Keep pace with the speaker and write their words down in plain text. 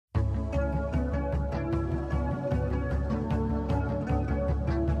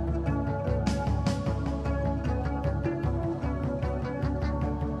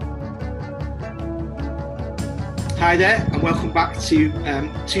Hi there, and welcome back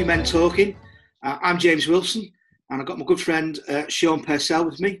to Two Men Talking. I'm James Wilson, and I've got my good friend Sean Purcell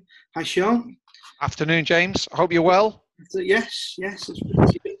with me. Hi, Sean. Afternoon, James. I hope you're well. Yes, it's a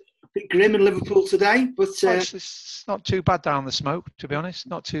bit grim in Liverpool today, but it's not too bad down the smoke, to be honest.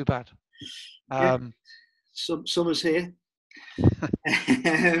 Not too bad. Summer's here.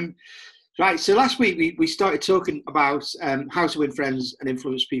 Right, so last week we started talking about how to win friends and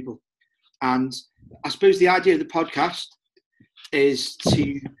influence people. And I suppose the idea of the podcast is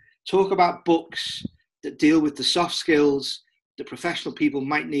to talk about books that deal with the soft skills that professional people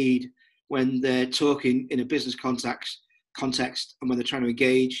might need when they're talking in a business context and when they're trying to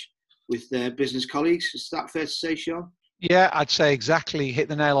engage with their business colleagues. Is that fair to say, Sean? Yeah, I'd say exactly. Hit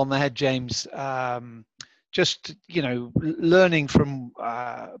the nail on the head, James. Just, learning from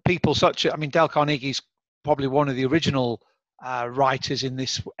people Dale Carnegie's probably one of the original writers in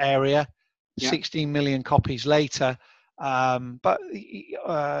this area. 16 million copies later. We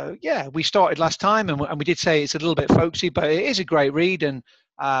started last time and we did say it's a little bit folksy, but it is a great read. And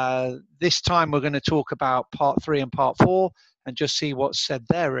this time we're going to talk about part 3 and part 4 and just see what's said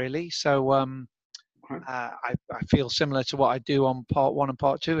there, really. So I feel similar to what I do on part 1 and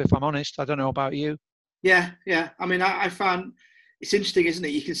part 2, if I'm honest. I don't know about you. Yeah. I mean, I found it's interesting, isn't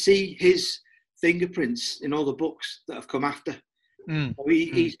it? You can see his fingerprints in all the books that have come after.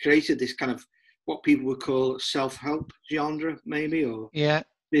 He's created this kind of what people would call self-help genre, maybe, or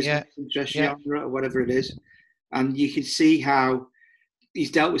business interest genre, or whatever it is. And you can see how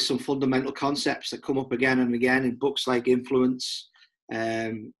he's dealt with some fundamental concepts that come up again and again in books like Influence.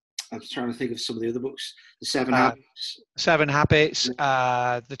 I'm trying to think of some of the other books. The Seven Habits.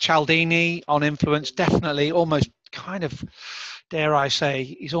 The Cialdini on Influence, definitely, almost kind of, dare I say,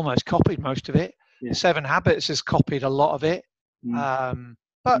 he's almost copied most of it. Yeah. 7 Habits has copied a lot of it.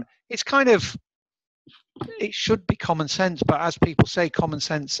 But it's kind of, it should be common sense, but as people say, common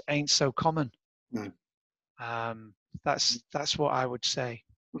sense ain't so common. No. That's what I would say.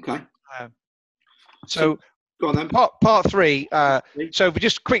 Okay. So go on then. Part 3. So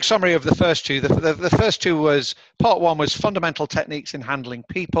just a quick summary of the first two. The first two was, part 1 was fundamental techniques in handling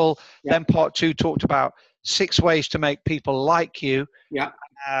people. Yeah. Then part 2 talked about 6 ways to make people like you. Yeah.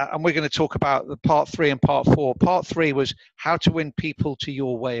 And we're going to talk about the part 3 and part 4. Part 3 was how to win people to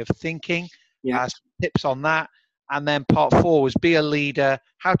your way of thinking. Yeah. Some tips on that. And then part 4 was be a leader,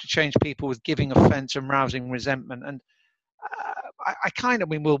 how to change people with giving offense and rousing resentment. And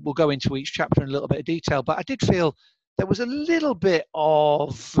we'll go into each chapter in a little bit of detail, but I did feel there was a little bit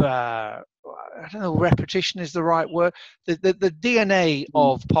of, I don't know, repetition is the right word. The DNA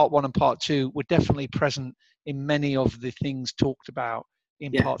of part 1 and part 2 were definitely present in many of the things talked about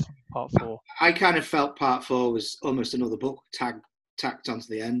in part 3 and part 4. I kind of felt part 4 was almost another book tacked onto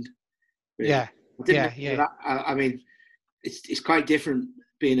the end. Really. Yeah. I mean, it's quite different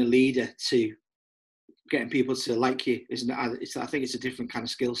being a leader to getting people to like you, isn't it? I think it's a different kind of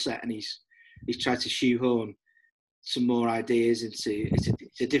skill set, and he's tried to shoehorn some more ideas into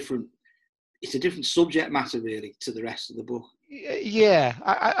it's a different subject matter really to the rest of the book. Yeah,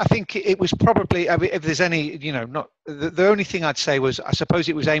 I think it was probably, if there's any, not the only thing I'd say was, I suppose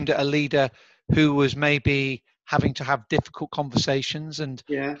it was aimed at a leader who was maybe having to have difficult conversations, and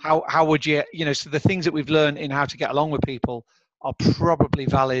how would you, so the things that we've learned in how to get along with people are probably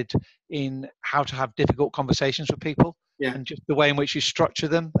valid in how to have difficult conversations with people, and just the way in which you structure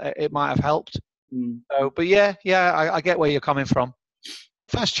them, it might have helped. So, but I get where you're coming from.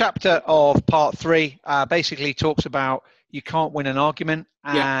 First chapter of part 3 basically talks about you can't win an argument,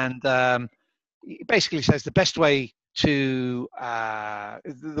 and it basically says the best way to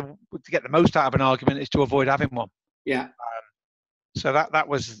get the most out of an argument is to avoid having one. Yeah. So that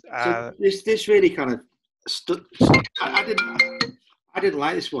was. So this really kind of I didn't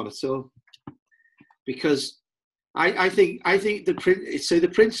like this one at all, because I think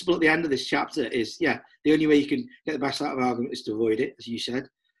the principle at the end of this chapter is the only way you can get the best out of an argument is to avoid it, as you said.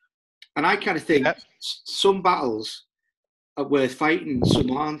 And I kind of think some battles are worth fighting,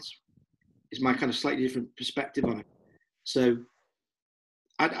 some aren't. Is my kind of slightly different perspective on it. So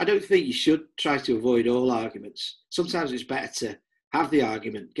I don't think you should try to avoid all arguments. Sometimes it's better to have the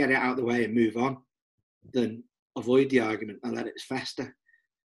argument, get it out of the way and move on, than avoid the argument and let it fester.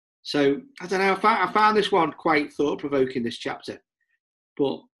 So I don't know. I found this one quite thought-provoking, this chapter,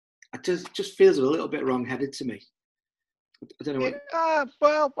 but it just feels a little bit wrong-headed to me. I don't know.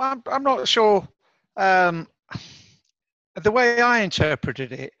 Well, I'm not sure. The way I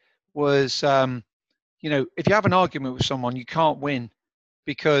interpreted it was, if you have an argument with someone, you can't win,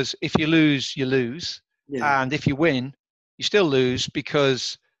 because if you lose, you lose, and if you win, you still lose,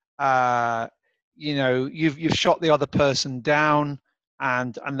 because you've shot the other person down,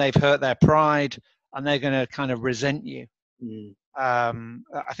 and they've hurt their pride, and they're going to kind of resent you. I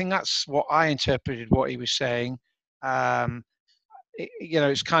think that's what I interpreted what he was saying.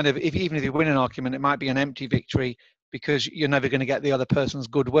 It's kind of, even if you win an argument, it might be an empty victory because you're never going to get the other person's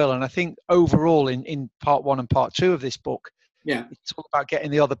goodwill. And I think overall in part 1 and part 2 of this book, it's all about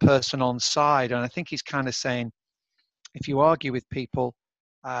getting the other person on side. And I think he's kind of saying, if you argue with people,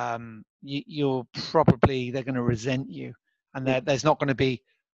 they're going to resent you, and there's not going to be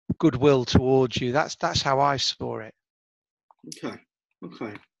goodwill towards you. That's how I saw it. Okay.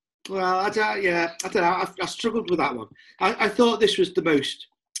 Well, I don't know. I struggled with that one. I thought this was the most.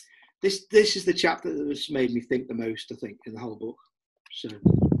 This is the chapter that has made me think the most, I think, in the whole book. So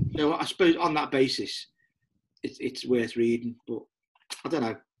I suppose on that basis, it's worth reading. But I don't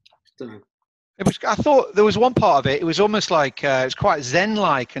know. I thought there was one part of it. It was almost like it was quite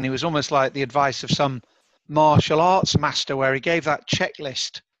Zen-like, and it was almost like the advice of some martial arts master, where he gave that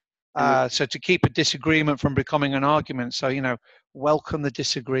checklist. So to keep a disagreement from becoming an argument. So welcome the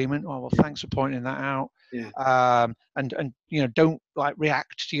disagreement. Oh, well, thanks for pointing that out. And don't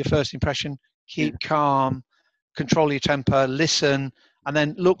react to your first impression. Keep calm, control your temper, listen, and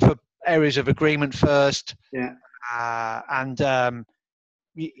then look for areas of agreement first.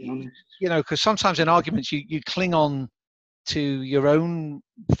 Because sometimes in arguments you cling on to your own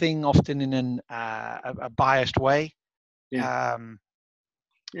thing, often in a biased way.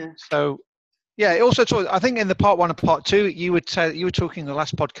 So it also talks, I think in the part 1 and part 2, you were talking in the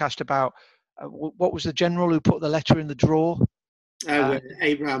last podcast about what was the general who put the letter in the drawer?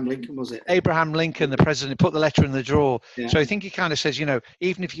 Abraham Lincoln, was it? Abraham Lincoln, the president, put the letter in the drawer. So I think he kind of says,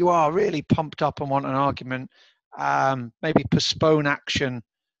 even if you are really pumped up and want an argument, maybe postpone action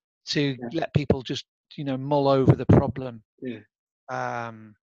to let people just mull over the problem.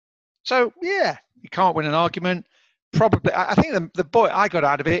 So you can't win an argument. Probably, I think the point I got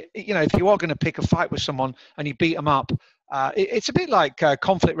out of it, if you are going to pick a fight with someone and you beat them up, it's a bit like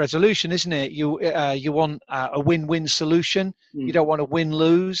conflict resolution, isn't it? You want a win-win solution. You don't want to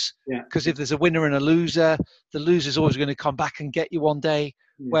win-lose, because if there's a winner and a loser, the loser's always going to come back and get you one day.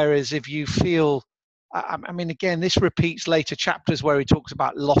 Whereas if you feel, again, this repeats later chapters where he talks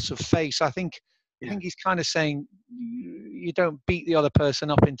about loss of face. I think he's kind of saying you don't beat the other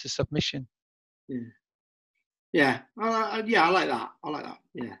person up into submission. I like that.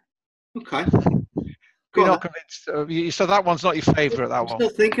 Yeah. Okay. You're not convinced. So that one's not your favourite. That one.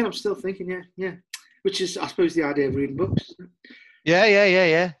 I'm still thinking. Yeah. Which is, I suppose, the idea of reading books.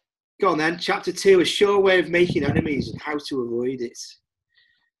 Yeah. Go on then. Chapter 2: A sure way of making enemies and how to avoid it.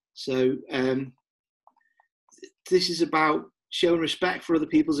 So this is about showing respect for other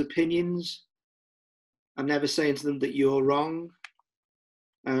people's opinions and never saying to them that you're wrong.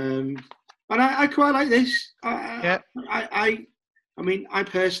 And I quite like this. I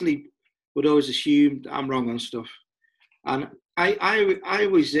personally would always assume I'm wrong on stuff, and I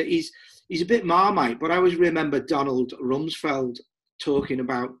always he's a bit Marmite, but I always remember Donald Rumsfeld talking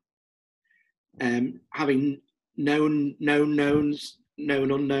about having known unknowns,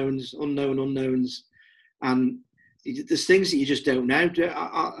 and there's things that you just don't know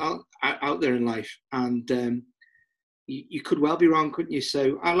out there in life, and you could well be wrong, couldn't you?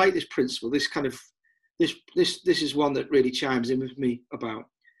 So I like this principle. This kind of this is one that really chimes in with me about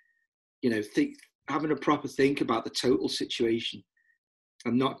having a proper think about the total situation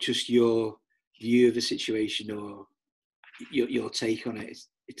and not just your view of the situation or your take on it.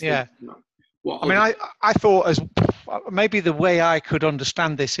 I thought as maybe the way I could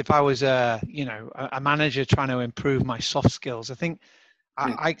understand this if I was a manager trying to improve my soft skills. I think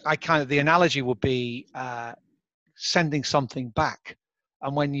I kind of, the analogy would be sending something back,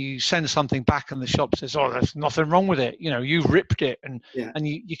 and when you send something back and the shop says, "Oh, there's nothing wrong with it," you've ripped it, and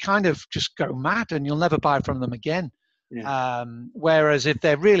you kind of just go mad, and you'll never buy from them again. Whereas if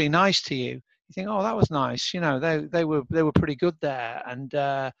they're really nice to you, you think, "Oh, that was nice," they were pretty good there, and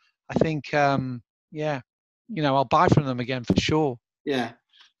I think I'll buy from them again for sure.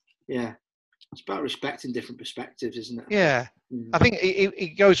 It's about respecting different perspectives, isn't it? I think he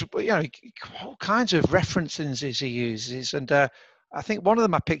goes, all kinds of references he uses, and I think one of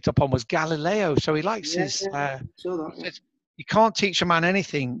them I picked up on was Galileo. So he likes his. Saw that. You can't teach a man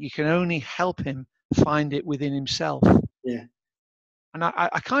anything; you can only help him find it within himself. And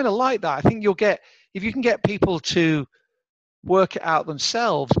I kind of like that. I think if you can get people to work it out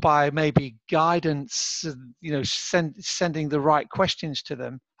themselves by maybe guidance, sending the right questions to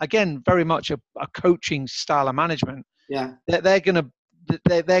them. Again, very much a coaching style of management.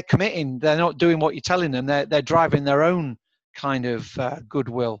 They're committing. They're not doing what you're telling them. They're driving their own kind of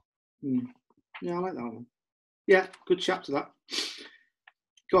goodwill. Yeah, I like that one. Yeah, good chapter that.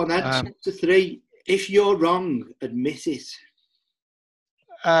 Go on then. Chapter 3. If you're wrong, admit it.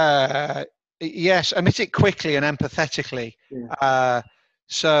 Yes, admit it quickly and empathetically. Yeah.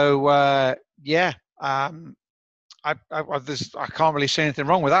 I can't really see anything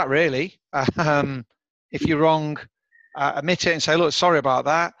wrong with that, really. If you're wrong, admit it and say, look, sorry about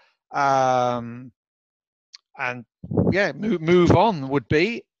that. And yeah, move on would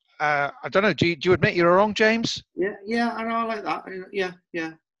be. I don't know. Do you admit you're wrong, James? Yeah, I know. I like that. Yeah.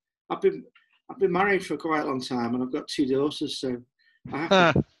 I've been married for quite a long time, and I've got 2 daughters, so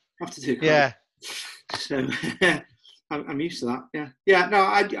I have to do. Yeah. So I'm used to that. Yeah. No,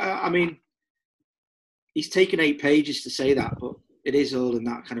 I mean, he's taken 8 pages to say that, but it is all in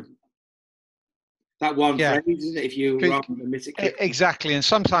that kind of that one phrase, isn't it? If you're wrong, admit it quickly. Exactly. And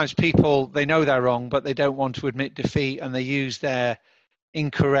sometimes people, they know they're wrong, but they don't want to admit defeat, and they use their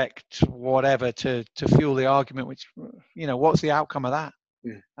incorrect whatever to fuel the argument, which, what's the outcome of that?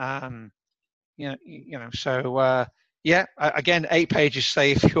 Again, 8 pages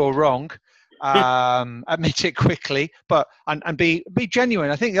say if you're wrong, admit it quickly, but and be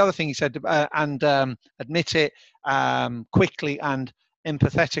genuine. I think the other thing he said, admit it quickly and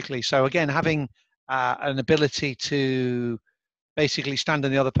empathetically. So again, having an ability to basically stand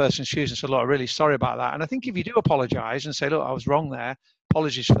in the other person's shoes and say, look, I'm really sorry about that. And I think if you do apologize and say, look, I was wrong there,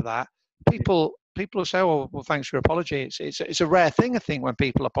 apologies for that, people will say, well, thanks for your apology. It's a rare thing, I think, when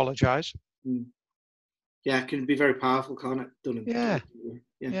people apologize. Yeah, it can be very powerful, can't it? Yeah,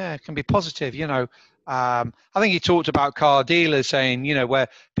 it can be positive. I think he talked about car dealers saying, where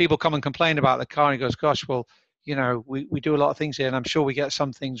people come and complain about the car, and he goes, gosh, well, we do a lot of things here, and I'm sure we get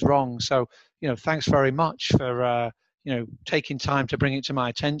some things wrong. So, thanks very much for taking time to bring it to my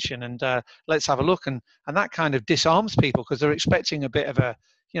attention, and let's have a look. And that kind of disarms people, because they're expecting a bit of a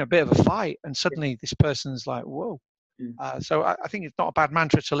fight, and suddenly this person's like, whoa. So I think it's not a bad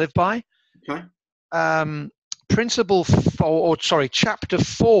mantra to live by. Okay. Chapter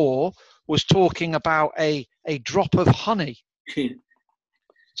 4 was talking about a drop of honey.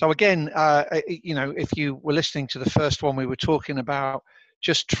 So again, if you were listening to the first one, we were talking about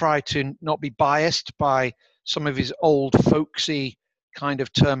just try to not be biased by some of his old folksy kind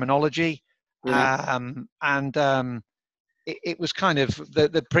of terminology. It was kind of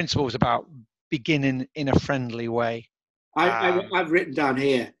the principle was about beginning in a friendly way. I've written down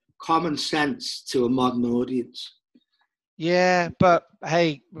here, common sense to a modern audience. Yeah, but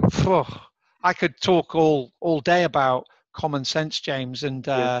hey, I could talk all day about common sense, James, and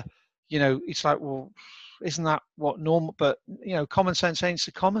it's like, well, isn't that what normal? But common sense ain't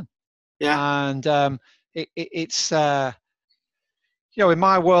so common. Yeah. And it's in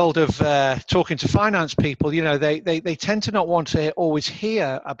my world of talking to finance people, they tend to not want to always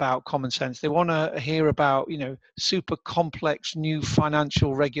hear about common sense. They want to hear about super complex new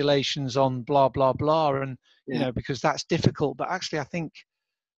financial regulations on blah blah blah, and because that's difficult. But actually, I think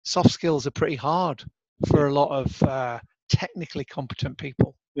soft skills are pretty hard for a lot of technically competent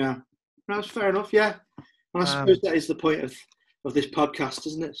people. Yeah, that's fair enough. Yeah, and I suppose that is the point of this podcast,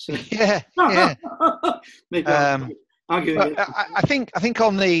 isn't it? So. Yeah. Maybe I think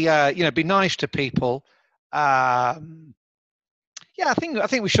on the be nice to people. I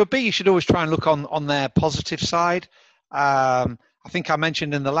think we should be. You should always try and look on their positive side. I think I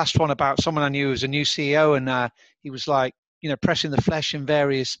mentioned in the last one about someone I knew who was a new CEO, and he was like, pressing the flesh in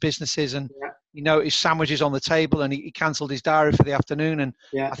various businesses, and he noticed sandwiches on the table, and he cancelled his diary for the afternoon. And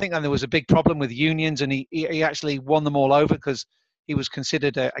I think then there was a big problem with unions, and he actually won them all over because he was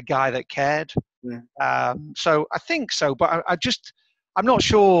considered a guy that cared. So I think so, but I'm not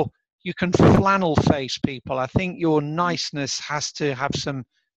sure you can flannel face people. I think your niceness has to have some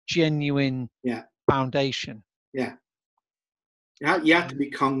genuine foundation. Yeah. You have to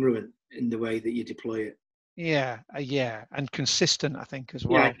be congruent in the way that you deploy it. Yeah, and consistent, I think, as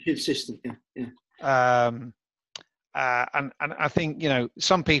well. Yeah, consistent. Yeah. And I think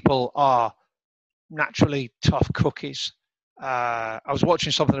some people are naturally tough cookies. I was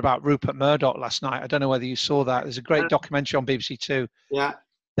watching something about Rupert Murdoch last night. I don't know whether you saw that. There's a great documentary on BBC Two. Yeah.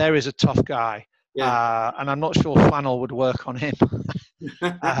 There is a tough guy. Yeah. And I'm not sure flannel would work on him.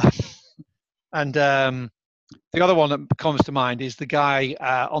 And the other one that comes to mind is the guy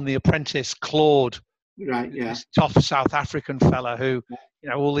on The Apprentice, Claude. Right, yeah. This tough South African fella who,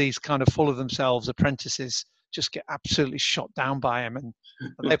 all these kind of full of themselves apprentices just get absolutely shot down by him. And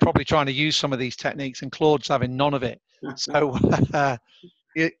they're probably trying to use some of these techniques, and Claude's having none of it. So,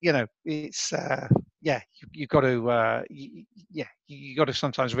 it's, you've got to, you got to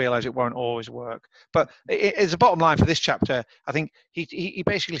sometimes realize it won't always work. But as a bottom line for this chapter, I think he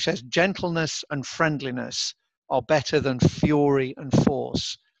basically says gentleness and friendliness are better than fury and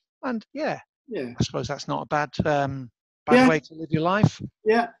force. And I suppose that's not a bad way to live your life.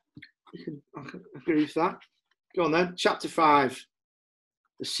 Yeah, I can agree with that. Go on then. Chapter 5,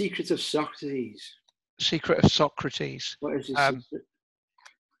 The Secret of Socrates. Secret of Socrates. What is this?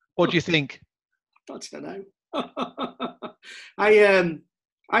 What do you think? I don't know. I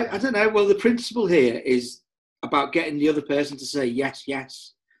don't know. Well, the principle here is about getting the other person to say yes,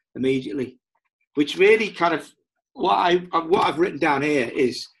 yes, immediately, which really kind of what I've written down here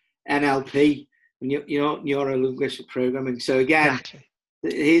is NLP, and neuro linguistic programming. So again,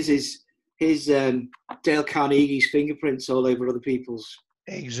 here's Dale Carnegie's fingerprints all over other people's.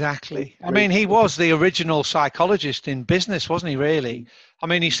 Exactly. I mean, he was the original psychologist in business, wasn't he, really? I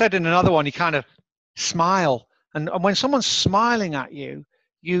mean, he said in another one, he kind of smile. And when someone's smiling at you,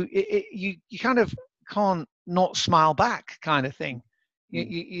 you kind of can't not smile back, kind of thing.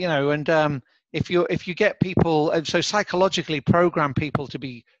 You know, and if you get people, and so psychologically program people to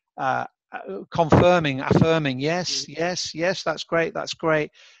be affirming, yes, that's great.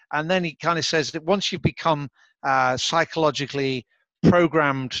 And then he kind of says that once you've become psychologically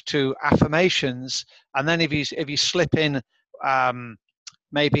programmed to affirmations, and then if you slip in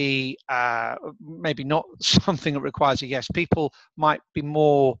maybe not something that requires a yes, people might be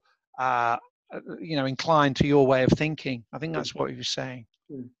more inclined to your way of thinking. I think that's what he was saying.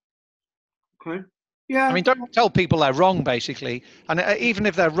 Okay. Yeah. I mean, don't tell people they're wrong, basically, and even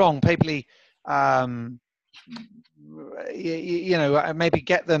if they're wrong, maybe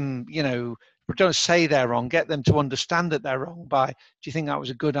get them, don't say they're wrong, get them to understand that they're wrong by, do you think that was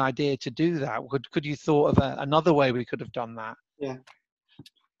a good idea to do that? Could you thought of another way we could have done that? Yeah.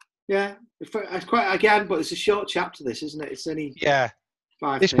 It's quite, again, but it's a short chapter, this, isn't it? It's only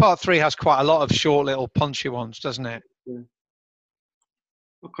 5 This part 3 has quite a lot of short little punchy ones, doesn't it? Yeah.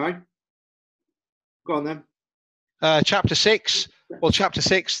 Okay. Go on then. Chapter 6. Well, chapter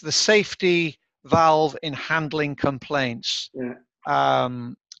 6, the safety valve in handling complaints. Yeah.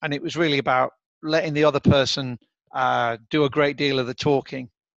 And it was really about letting the other person do a great deal of the talking.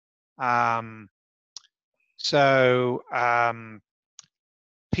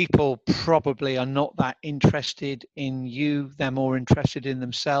 People probably are not that interested in you. They're more interested in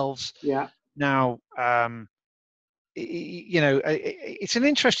themselves. Yeah. Now, it's an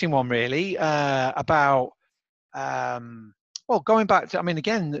interesting one, really, about, going back to, I mean,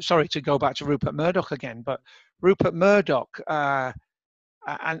 again, sorry to go back to Rupert Murdoch again, but Rupert Murdoch,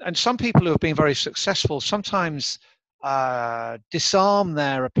 and some people who have been very successful sometimes disarm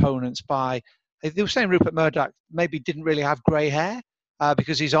their opponents by, they were saying Rupert Murdoch maybe didn't really have grey hair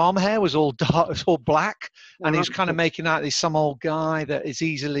because his arm hair was all dark, it was all black, and he was kind of making out he's some old guy that is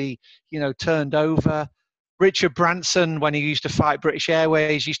easily, turned over. Richard Branson, when he used to fight British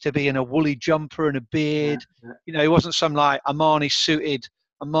Airways, used to be in a woolly jumper and a beard. He wasn't some like Armani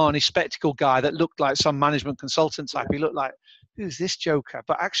spectacle guy that looked like some management consultant type. He looked like, who's this joker?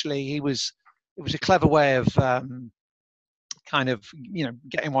 But actually, it was a clever way of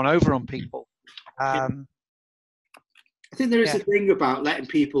getting one over on people. I think there is a thing about letting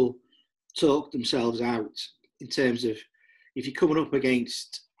people talk themselves out in terms of if you're coming up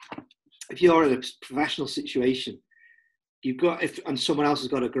against, if you're in a professional situation, and someone else has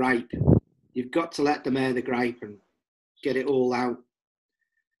got a gripe, you've got to let them air the gripe and get it all out.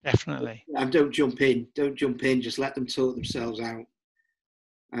 Definitely. And don't jump in, just let them talk themselves out.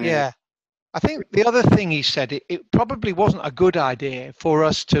 I think the other thing he said, it probably wasn't a good idea for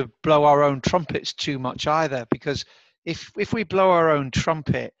us to blow our own trumpets too much either, because if we blow our own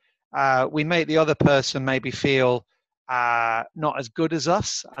trumpet, we make the other person maybe feel not as good as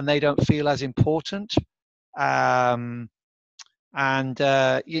us, and they don't feel as important. They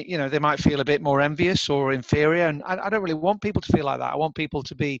might feel a bit more envious or inferior, and I don't really want people to feel like that. I want people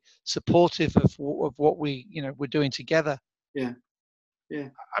to be supportive of what we're doing together. Yeah. I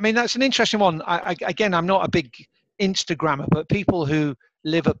mean, that's an interesting one. Again, I'm not a big Instagrammer, but people who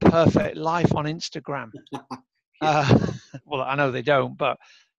live a perfect life on Instagram. Well, I know they don't, but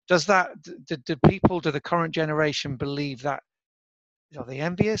do the current generation believe that? Are they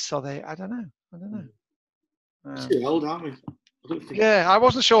envious? Are they? I don't know. Too old, aren't we? I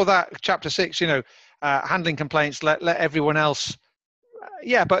wasn't sure that chapter 6, handling complaints, let everyone else.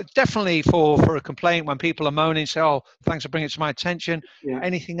 But definitely for a complaint, when people are moaning, say, oh, thanks for bringing it to my attention. Yeah.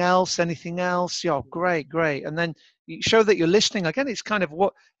 Anything else? Yeah, great. And then you show that you're listening. Again, it's kind of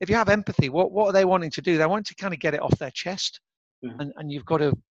if you have empathy, what are they wanting to do? They want to kind of get it off their chest. Yeah. And you've got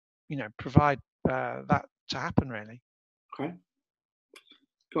to, provide that to happen, really. Okay.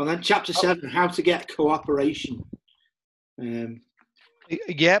 Go on then. Chapter 7: How to get cooperation.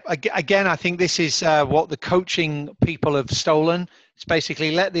 Yep. Again, I think this is what the coaching people have stolen. It's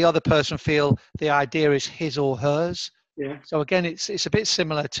basically let the other person feel the idea is his or hers. Yeah. So again, it's a bit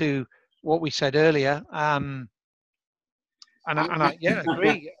similar to what we said earlier. And I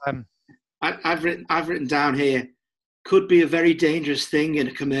agree. I've written down here, could be a very dangerous thing in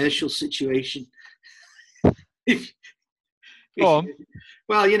a commercial situation. if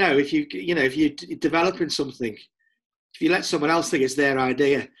you're developing something, if you let someone else think it's their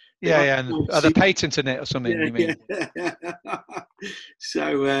idea, and are they patenting it or something? Yeah, you mean? Yeah.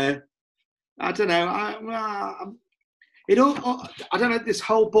 So I don't know. I don't know. This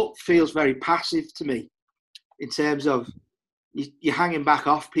whole book feels very passive to me, in terms of you're hanging back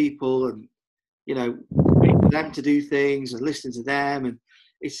off people, and waiting for them to do things and listening to them, and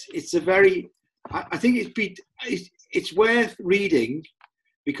it's a very. I think it's worth reading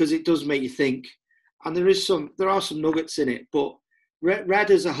because it does make you think, and there are some nuggets in it, but read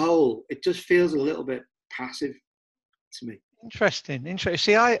as a whole, it just feels a little bit passive to me. Interesting.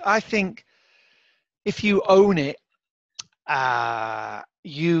 See, I think if you own it,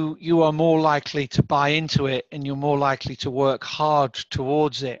 you are more likely to buy into it, and you're more likely to work hard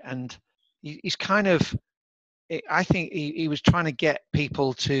towards it. And he's kind of, I think he was trying to get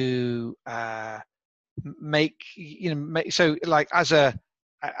people to so like as a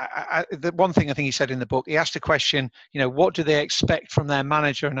the one thing I think he said in the book, he asked a question, what do they expect from their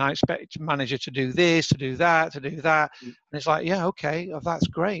manager? And I expect manager to do this, to do that, to do that. And it's like, yeah, okay, that's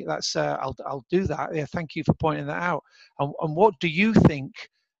great. That's I'll do that. Yeah, thank you for pointing that out. And what do you think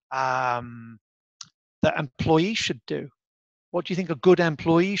that employees should do? What do you think a good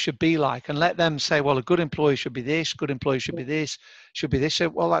employee should be like? And let them say, well, a good employee should be this, good employee should be this, should be this. So,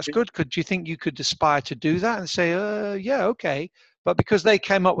 well, that's good. Do you think you could aspire to do that? And say, yeah, okay. But because they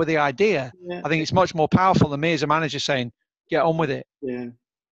came up with the idea, I think it's much more powerful than me as a manager saying, get on with it. Yeah. Do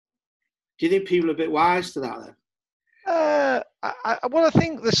you think people are a bit wise to that then? I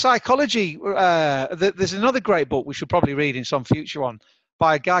think the psychology, there's another great book we should probably read in some future one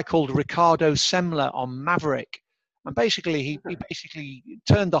by a guy called Ricardo Semler on Maverick. And basically, he basically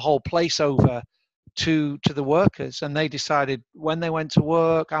turned the whole place over to the workers, and they decided when they went to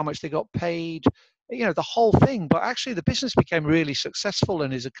work, how much they got paid, the whole thing. But actually, the business became really successful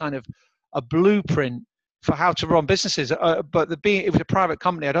and is a kind of a blueprint for how to run businesses. But it was a private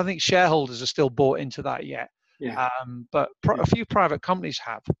company. I don't think shareholders are still bought into that yet. Yeah. But a few private companies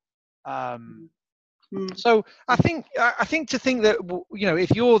have. So I think to think that if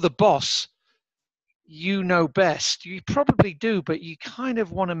you're the boss, you know best. You probably do, but you kind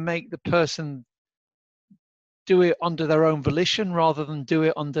of want to make the person do it under their own volition rather than do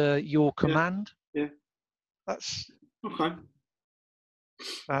it under your command. Yeah. That's okay.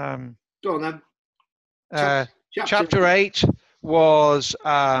 Go on then. Chapter 8 was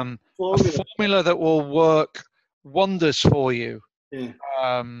a formula that will work wonders for you.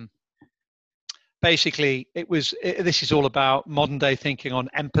 Yeah. Basically, this is all about modern day thinking on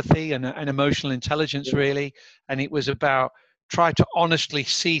empathy and emotional intelligence, really. And it was about try to honestly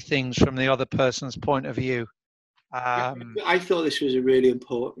see things from the other person's point of view. I thought this was a really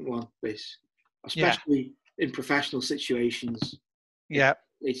important one, especially in professional situations. Yeah.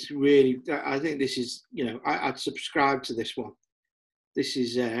 It's really, I think this is, I'd subscribe to this one. This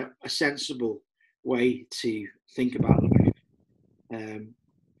is a sensible way to think about life.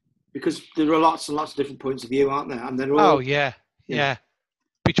 Because there are lots and lots of different points of view, aren't there? And they're all. Oh, yeah.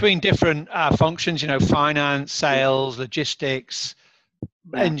 Between different functions, finance, sales, logistics,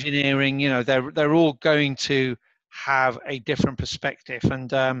 engineering, they're all going to have a different perspective.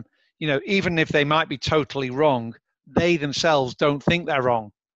 And, even if they might be totally wrong, they themselves don't think they're wrong.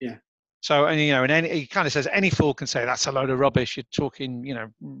 Yeah. So, and, he kind of says any fool can say that's a load of rubbish. You're talking,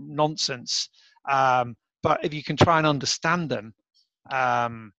 nonsense. But if you can try and understand them,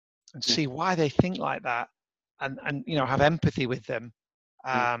 and see why they think like that, and have empathy with them,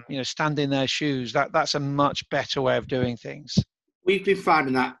 stand in their shoes. That's a much better way of doing things. We've been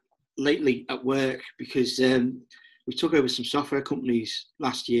finding that lately at work because we took over some software companies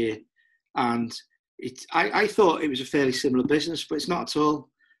last year, and I thought it was a fairly similar business, but it's not at all.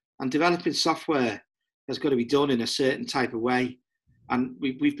 And developing software has got to be done in a certain type of way, and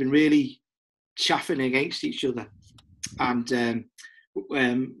we've been really chaffing against each other, and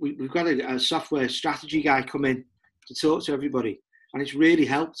we've got a software strategy guy come in to talk to everybody, and it's really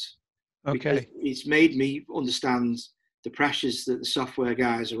helped. Okay. It's made me understand the pressures that the software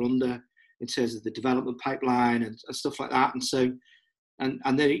guys are under in terms of the development pipeline and stuff like that. And so, and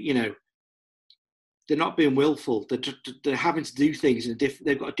then, they're not being willful. They're having to do things in a different.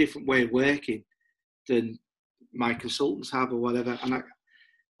 They've got a different way of working than my consultants have or whatever.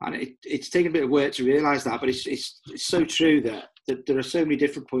 And it's taken a bit of work to realise that, but it's so true that there are so many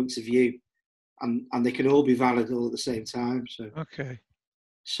different points of view, and they can all be valid all at the same time. So okay.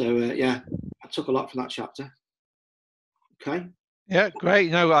 So yeah, I took a lot from that chapter. Okay. Yeah,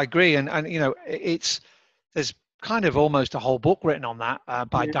 great. No, I agree, and there's kind of almost a whole book written on that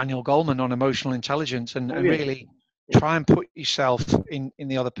by Daniel Goleman on emotional intelligence, and really try and put yourself in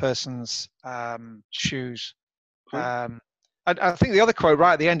the other person's shoes. Okay. I think the other quote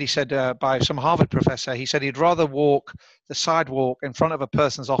right at the end, he said by some Harvard professor, he said he'd rather walk the sidewalk in front of a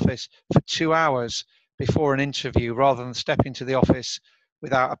person's office for 2 hours before an interview rather than step into the office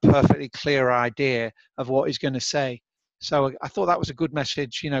without a perfectly clear idea of what he's going to say. So I thought that was a good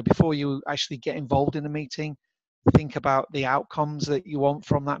message. Before you actually get involved in a meeting, think about the outcomes that you want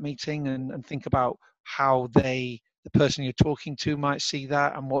from that meeting, and think about how the person you're talking to might see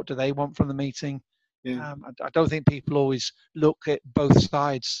that, and what do they want from the meeting. Yeah. I don't think people always look at both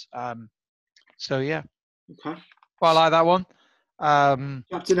sides. So yeah. Okay. Well, I like that one.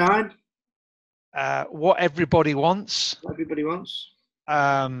 Chapter 9. What everybody wants. What everybody wants.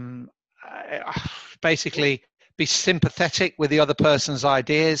 Basically, be sympathetic with the other person's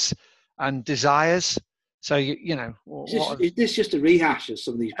ideas and desires. So is this just a rehash of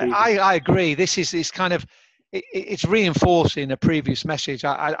some of these people? I agree. This is kind of. It's reinforcing a previous message.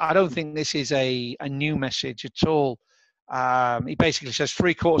 I don't think this is a new message at all. He basically says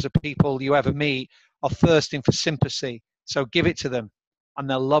 3/4 of people you ever meet are thirsting for sympathy. So give it to them and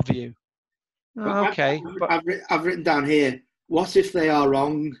they'll love you. Okay. I've written down here, what if they are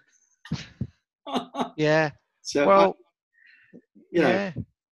wrong? Yeah. So, well,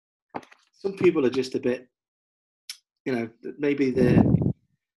 some people are just a bit, maybe they're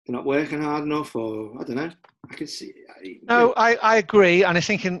not working hard enough, or I don't know. I can see. No, I agree. And I'm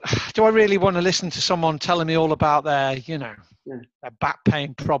thinking, do I really want to listen to someone telling me all about their, their back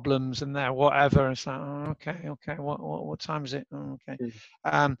pain problems and their whatever? And it's like, okay. What time is it? Oh, okay.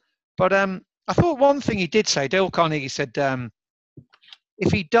 Yeah. But I thought one thing he did say, Dale Carnegie said,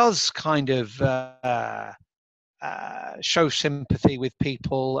 if he does kind of show sympathy with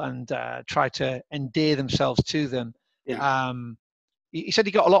people and try to endear themselves to them, he said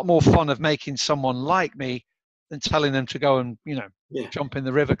he got a lot more fun of making someone like me than telling them to go and, jump in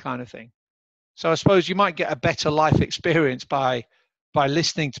the river kind of thing. So I suppose you might get a better life experience by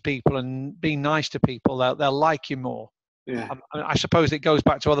listening to people and being nice to people. They'll like you more. Yeah. I suppose it goes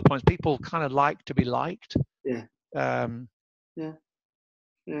back to other points. People kind of like to be liked. Yeah.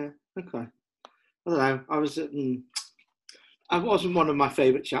 Yeah. Okay. I don't know. I wasn't one of my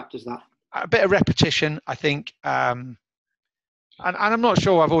favourite chapters. That a bit of repetition, I think. And I'm not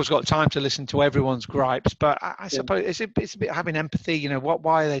sure I've always got time to listen to everyone's gripes, but I suppose it's a bit having empathy.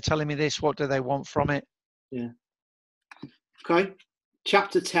 Why are they telling me this? What do they want from it? Yeah. Okay.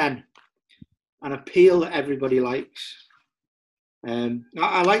 Chapter 10, an appeal that everybody likes.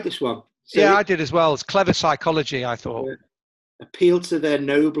 I like this one. So I did as well. It's clever psychology, I thought. Appeal to their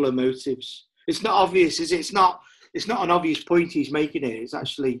nobler motives. It's not obvious, is it? It's not an obvious point he's making here. It's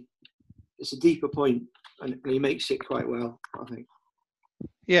a deeper point, and he makes it quite well, I think.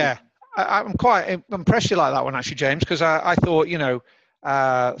 Yeah, I'm quite impressed you like that one, actually, James, because I thought,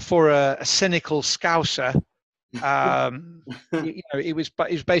 for a cynical Scouser, he was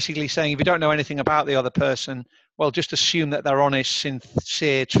basically saying, if you don't know anything about the other person, well, just assume that they're honest,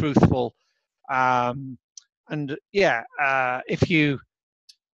 sincere, truthful,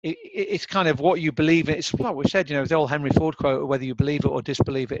 it's kind of what you believe in. It's what we said, the old Henry Ford quote, whether you believe it or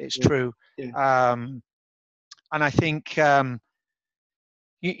disbelieve it, it's true. Yeah. And I think,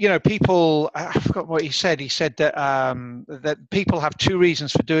 people, I forgot what he said. He said that that people have two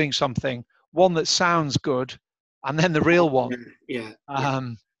reasons for doing something. One that sounds good, and then the real one. Yeah.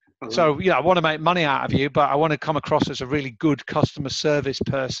 So, I want to make money out of you, but I want to come across as a really good customer service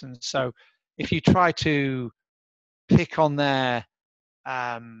person. So if you try to pick on their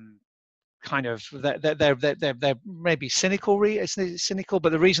kind of they're maybe cynical,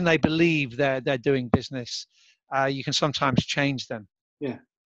 but the reason they believe they're doing business, you can sometimes change them. Yeah.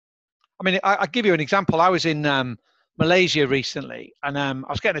 I mean, I'll give you an example. I was in Malaysia recently, and I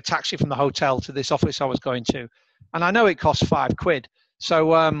was getting a taxi from the hotel to this office I was going to, and I know it costs £5. So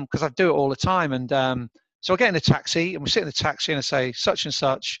because I do it all the time, and so I get in a taxi, and we sit in the taxi, and I say such and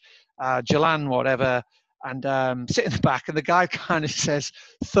such, Jalan, whatever. And sit in the back, and the guy kind of says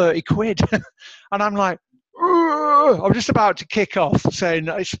 £30, and I'm like, I'm just about to kick off, saying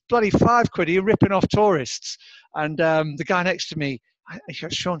it's bloody £5. Are you ripping off tourists? And the guy next to me, he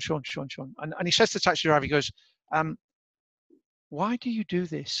goes, Sean. And he says to the taxi driver, he goes, why do you do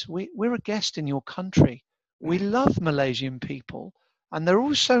this? We're a guest in your country. We love Malaysian people. And they're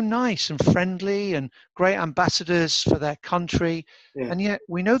all so nice and friendly and great ambassadors for their country. Yeah. And yet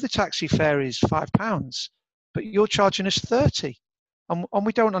we know the taxi fare is £5, but you're charging us 30. And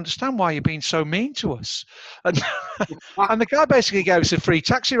we don't understand why you're being so mean to us. And, and the guy basically gave us a free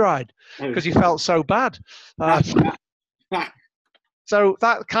taxi ride because he felt so bad. So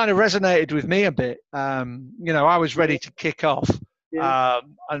that kind of resonated with me a bit. You know, I was ready to kick off.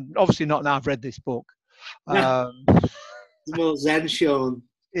 And obviously not now I've read this book. The more Zen Sean.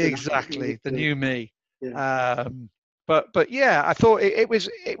 Exactly, the new me. Yeah. But yeah, I thought it was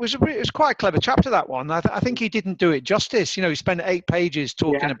quite a clever chapter, that one. I think he didn't do it justice. You know, he spent 8 pages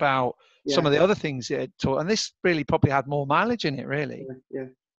talking about some of the other things he had taught, and this really probably had more mileage in it, really.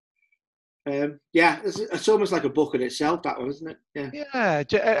 It's almost like a book in itself, that one, isn't it? Yeah.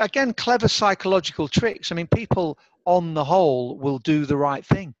 Again, clever psychological tricks. I mean, people on the whole will do the right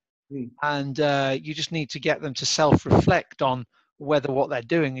thing. And you just need to get them to self-reflect on whether what they're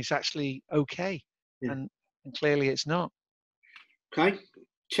doing is actually okay. And clearly it's not. Okay.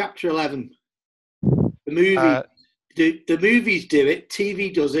 Chapter 11. The movie. The movies do it.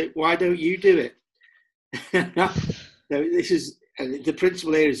 TV does it. Why don't you do it? This is the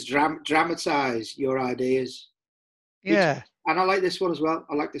principle here is dramatize your ideas. Yeah. And I like this one as well.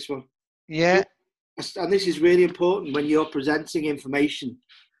 I like this one. Yeah. And this is really important when you're presenting your information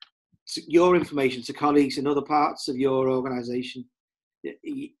to colleagues in other parts of your organization.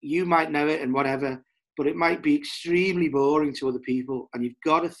 You might know it and whatever, but it might be extremely boring to other people, and you've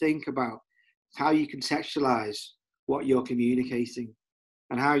got to think about how you contextualize what you're communicating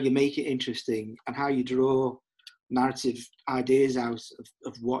and how you make it interesting and how you draw narrative ideas out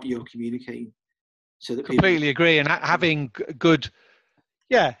of what you're communicating. So that completely agree. And having good,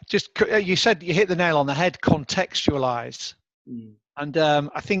 you said you hit the nail on the head, contextualize. And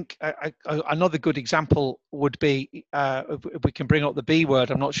I think another good example would be if we can bring up the B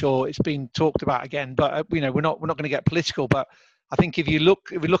word. I'm not sure it's been talked about again, but you know, we're not going to get political. But I think if we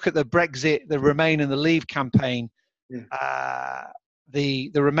look at the Brexit, the Remain and the Leave campaign,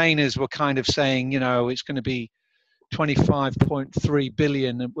 the Remainers were kind of saying, you know, it's going to be 25.3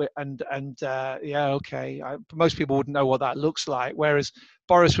 billion, most people wouldn't know what that looks like. Whereas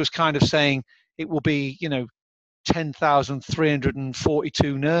Boris was kind of saying it will be, you know,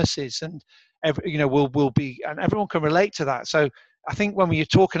 10,342 nurses, and will be, and everyone can relate to that. So I think when you're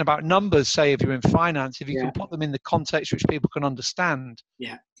talking about numbers, say if you're in finance, if you can put them in the context which people can understand,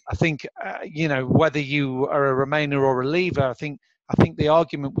 I think whether you are a Remainer or a Leaver, I think the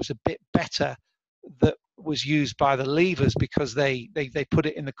argument was a bit better that was used by the Leavers because they put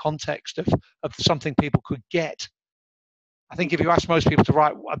it in the context of something people could get. I think if you ask most people to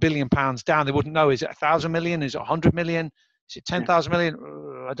write £1 billion down, they wouldn't know. Is it 1,000 million? Is it 100 million? Is it 10,000 million?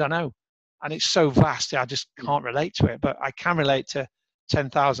 I don't know. And it's so vast, I just can't relate to it. But I can relate to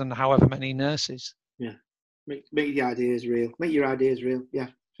 10,000, however many nurses. Yeah, make the ideas real. Make your ideas real. Yeah.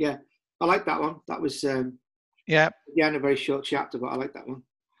 I like that one. That was again a very short chapter, but I like that one.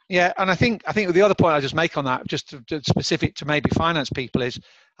 Yeah, and I think the other point I just make on that, just to specific to maybe finance people, is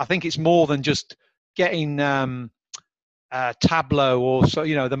I think it's more than just getting Tableau or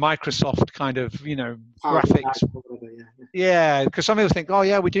the Microsoft kind of graphics. Yeah, because some people think, oh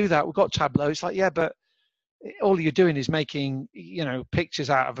yeah, we do that, we've got Tableau. It's like, yeah, but all you're doing is making pictures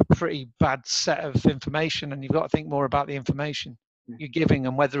out of a pretty bad set of information, and you've got to think more about the information you're giving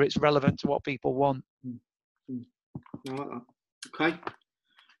and whether it's relevant to what people want. I like that. Okay.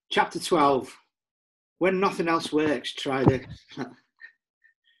 Chapter 12. When nothing else works, try this. And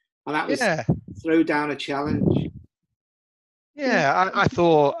that was throw down a challenge. Yeah, I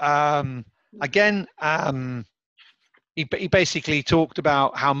thought, again, he basically talked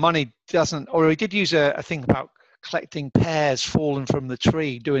about how money doesn't, or he did use a thing about collecting pears fallen from the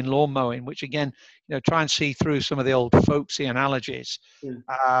tree, doing lawn mowing, which again, try and see through some of the old folksy analogies.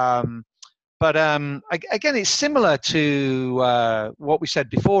 But again, it's similar to what we said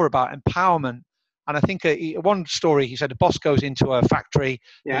before about empowerment. And I think one story, he said a boss goes into a factory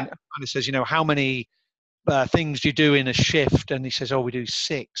and kind of says, how many things do you do in a shift? And he says, we do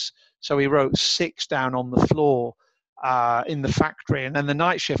 6. So he wrote 6 down on the floor in the factory. And then the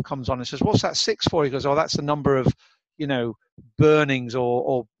night shift comes on and says, what's that 6 for? He goes, that's the number of, burnings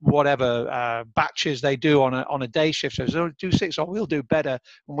or whatever batches they do on a day shift. So do 6, we'll do better,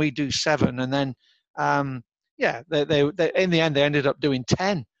 and we do 7. And then they in the end they ended up doing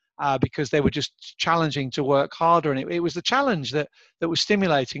 10 because they were just challenging to work harder, and it was the challenge that was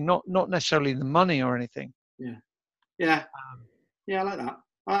stimulating, not necessarily the money or anything. Yeah, I like that.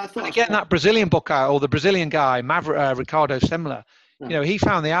 I thought Again, that Brazilian book or the Brazilian guy, Ricardo Semler, yeah. he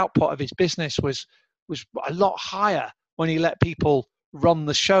found the output of his business was a lot higher when he let people run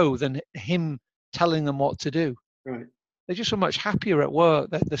the show than him telling them what to do. Right. They just were much happier at work.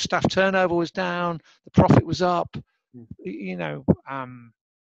 The staff turnover was down, the profit was up. Okay.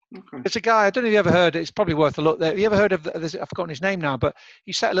 There's a guy, I don't know if you ever heard, it's probably worth a look there. Have you ever heard of, I've forgotten his name now, but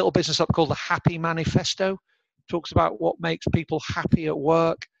he set a little business up called the Happy Manifesto. Talks about what makes people happy at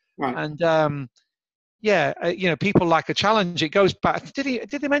work. Right. And people like a challenge. It goes back. Did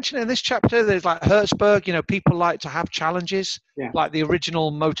he mention it in this chapter? There's like Hertzberg, people like to have challenges, like the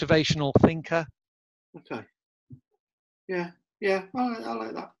original motivational thinker. Okay. Yeah. I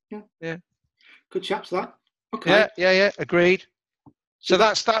like that. Yeah. Good chapter, that. Okay. Yeah. Agreed. So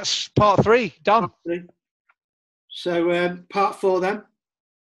that's part 3 done. So part 4 then.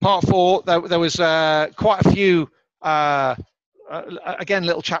 Part 4, there was quite a few. Again,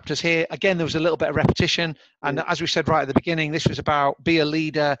 little chapters here. Again, there was a little bit of repetition. And as we said right at the beginning, this was about be a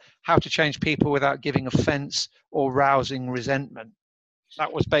leader, how to change people without giving offense or rousing resentment.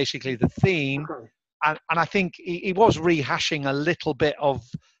 That was basically the theme. Okay. And I think he was rehashing a little bit of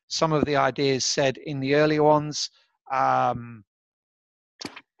some of the ideas said in the earlier ones.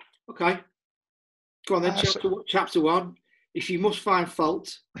 Okay. Go on then, chapter 1. If you must find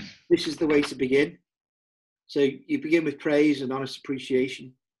fault, this is the way to begin. So you begin with praise and honest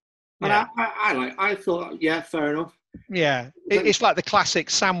appreciation. And I thought, fair enough. Yeah, it's like the classic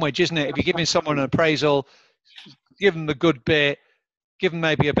sandwich, isn't it? If you're giving someone an appraisal, give them the good bit, give them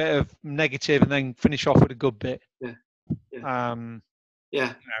maybe a bit of negative, and then finish off with a good bit.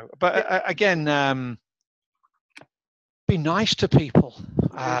 But again, be nice to people.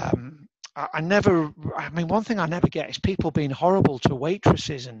 One thing I never get is people being horrible to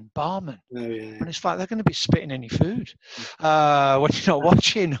waitresses and barmen. And it's like they're going to be spitting in your food when you're not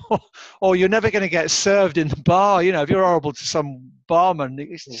watching, or you're never going to get served in the bar. If you're horrible to some barman,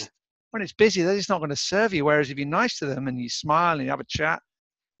 when it's busy, they're just not going to serve you. Whereas if you're nice to them and you smile and you have a chat,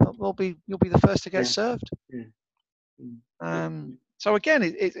 you'll be the first to get served. So again,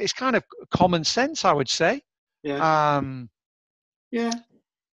 it's kind of common sense, I would say.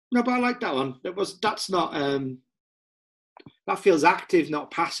 No, but I like that one. That's not that feels active, not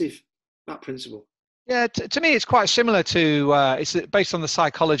passive. That principle. Yeah, to me, it's quite similar to it's based on the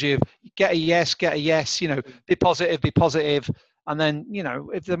psychology of get a yes. Be positive, and then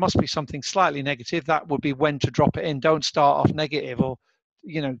if there must be something slightly negative, that would be when to drop it in. Don't start off negative, or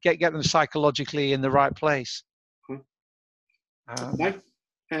get them psychologically in the right place.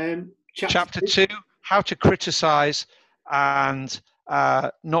 Chapter 2: how to criticize and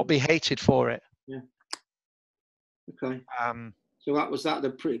not be hated for it. Okay. So that was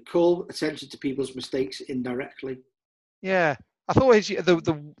the pretty cool attention to people's mistakes indirectly. Yeah, I thought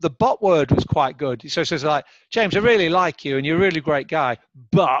the but word was quite good. So it says like, James, I really like you and you're a really great guy,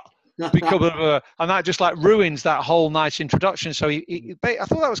 but because of and that just like ruins that whole nice introduction. So I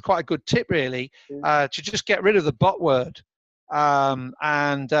thought that was quite a good tip, really, to just get rid of the but word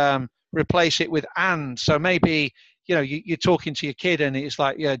and replace it with and. So maybe you're talking to your kid and it's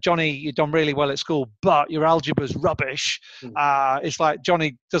like, Johnny, you've done really well at school, but your algebra's rubbish. It's like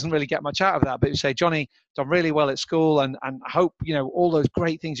Johnny doesn't really get much out of that, but you say, Johnny, done really well at school and I hope, all those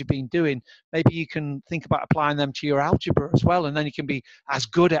great things you've been doing, maybe you can think about applying them to your algebra as well. And then you can be as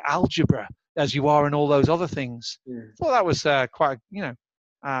good at algebra as you are in all those other things. I thought that was quite,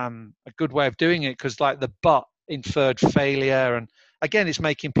 a good way of doing it, because like the but inferred failure. And again, it's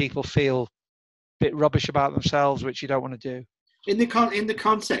making people feel bit rubbish about themselves, which you don't want to do. In the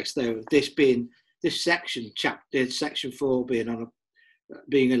context though of this being this section 4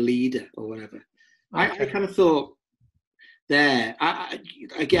 being a leader or whatever, I kind of thought there.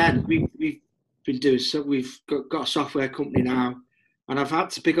 Again, we've been doing so. We've got a software company now, and I've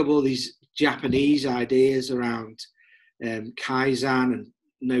had to pick up all these Japanese ideas around Kaizen and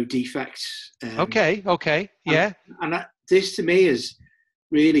no defects. Okay, yeah. And this to me is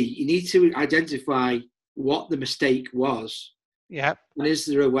really, you need to identify what the mistake was. Yeah. And is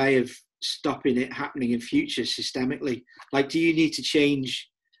there a way of stopping it happening in future systemically? Like, do you need to change?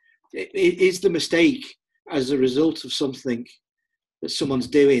 Is the mistake as a result of something that someone's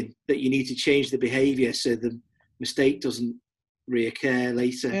doing that you need to change the behavior so the mistake doesn't reoccur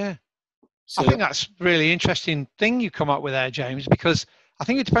later? Yeah. So I think that's a really interesting thing you come up with there, James, because I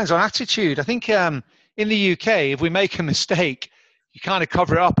think it depends on attitude. I think in the UK, if we make a mistake, you kind of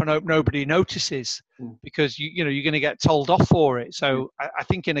cover it up and hope nobody notices, because you're going to get told off for it. So I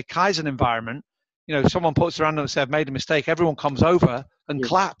think in a Kaizen environment, someone puts their hand up and says, I've made a mistake, everyone comes over and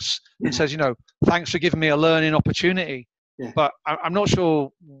claps and says, thanks for giving me a learning opportunity. Yeah. But I'm not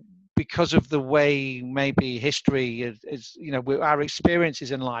sure, because of the way maybe history is, you know, our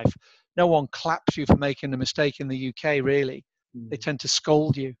experiences in life, no one claps you for making a mistake in the UK, really. They tend to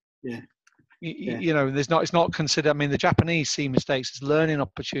scold you. Yeah. You know, it's not considered. I mean, the Japanese see mistakes as learning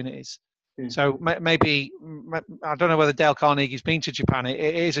opportunities. Yeah. So maybe, I don't know whether Dale Carnegie's been to Japan. It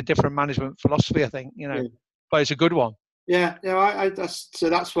is a different management philosophy, I think, you know, Yeah. but it's a good one. Yeah. Yeah.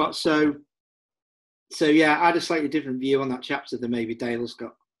 That's what. So yeah, I had a slightly different view on that chapter than maybe Dale's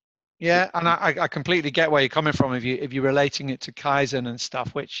got. Yeah, and I completely get where you're coming from if you're relating it to Kaizen and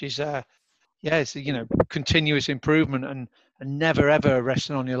stuff, which is it's, you know, continuous improvement and never ever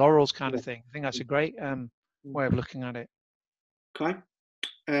resting on your laurels kind of thing. I think that's a great way of looking at it. Okay.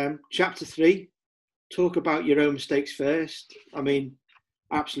 Chapter 3, talk about your own mistakes first. I mean,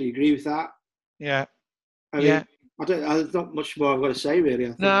 I absolutely agree with that. Yeah. I mean, there's not much more I've got to say, really. I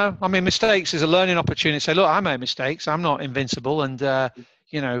think. No, I mean, mistakes is a learning opportunity. Say, look, I made mistakes. I'm not invincible. And,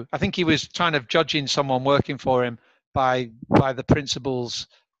 you know, I think he was kind of judging someone working for him by the principles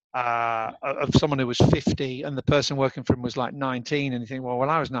of someone who was 50 and the person working for him was like 19. And you think, well, when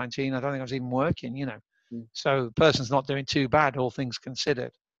I was 19, I don't think I was even working, you know. So the person's not doing too bad, all things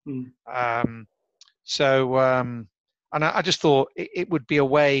considered. And I just thought it would be a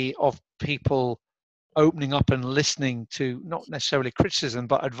way of people opening up and listening to not necessarily criticism,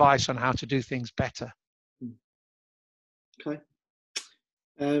 but advice on how to do things better. Okay.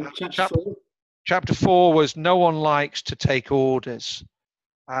 Chapter 4 was no one likes to take orders.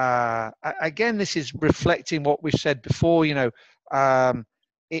 Again, this is reflecting what we've said before. You know,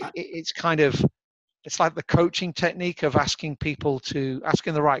 it's kind of, it's like the coaching technique of asking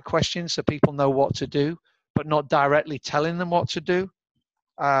the right questions so people know what to do, but not directly telling them what to do.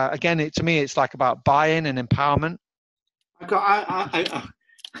 Again, to me, it's like about buy-in and empowerment. I'm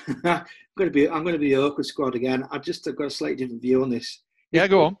going to be the awkward squad again. I've got a slightly different view on this.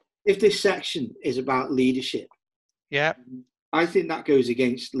 Go on. If this section is about leadership, I think that goes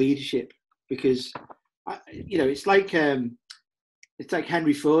against leadership because, you know, it's like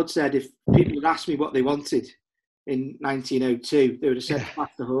Henry Ford said, if people had asked me what they wanted in 1902, they would have said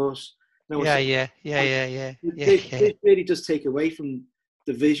back the horse. This really does take away from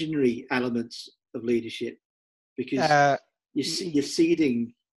the visionary elements of leadership because you're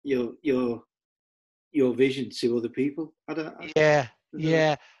seeding your vision to other people. And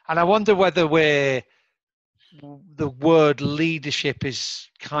I wonder whether the word leadership is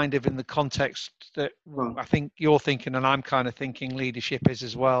kind of in the context that I think you're thinking and I'm kind of thinking leadership is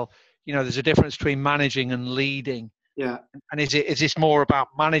as well. You know, there's a difference between managing and leading. Yeah. And is this more about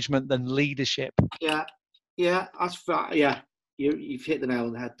management than leadership? Yeah. That's fine. Yeah. You've hit the nail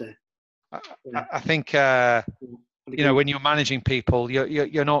on the head there. I think you know, when you're managing people,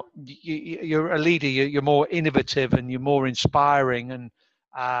 you're not you're a leader. You're more innovative and you're more inspiring, and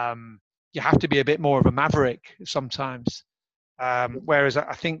you have to be a bit more of a maverick sometimes. Whereas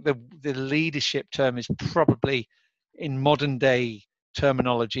I think the leadership term is probably, in modern day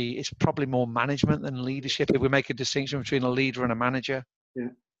terminology, it's probably more management than leadership. If we make a distinction between a leader and a manager.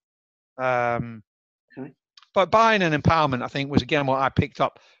 Okay. But buy-in and empowerment, I think, was again what I picked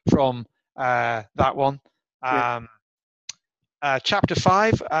up from that one. Chapter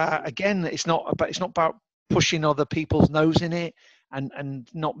 5, again, it's not about pushing other people's nose in it and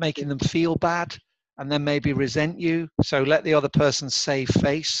not making them feel bad and then maybe resent you. So let the other person save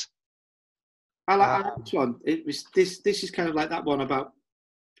face. I like this one. It was this is kind of like that one about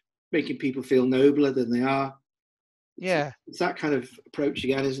making people feel nobler than they are. It's that kind of approach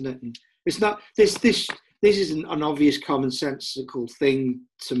again, isn't it? And it's not this isn't an obvious commonsensical thing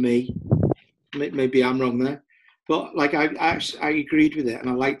to me. Maybe I'm wrong there, but like I agreed with it, and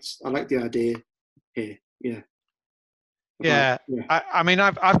I liked the idea here. I mean,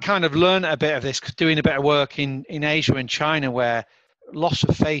 I've kind of learned a bit of this doing a bit of work in Asia and China, where loss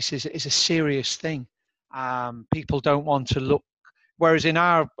of face is a serious thing. People don't want to look. Whereas in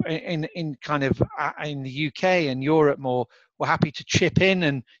kind of in the UK and Europe more, we're happy to chip in,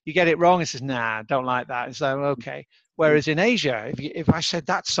 and you get it wrong, it says, nah, don't like that. It's like, okay. Whereas in Asia, if I said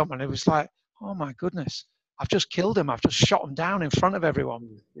that to someone, it was like, oh my goodness, I've just killed him. I've just shot him down in front of everyone.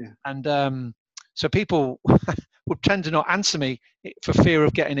 And so people would tend to not answer me for fear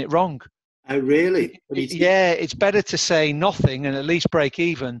of getting it wrong. Oh, really? Yeah, it's better to say nothing and at least break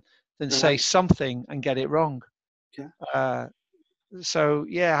even than say something and get it wrong. So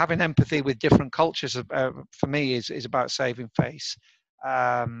yeah, having empathy with different cultures for me is about saving face,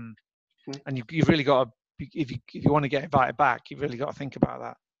 and you've really got to, if you want to get invited back, you've really got to think about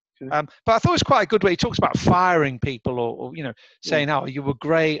that. But I thought it was quite a good way. He talks about firing people, or saying, "Oh, you were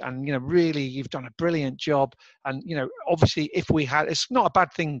great, and really, you've done a brilliant job." And obviously, if we had, it's not a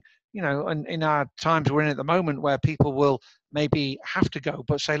bad thing, and in our times we're in at the moment, where people will maybe have to go,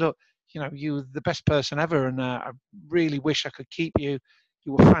 but say, "Look, you're the best person ever, and I really wish I could keep you.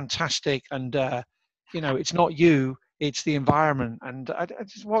 You were fantastic, and it's not you, it's the environment." And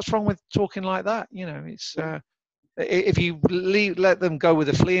what's wrong with talking like that? It's. If you let them go with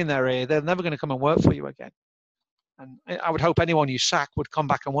a flea in their ear, they're never going to come and work for you again. And I would hope anyone you sack would come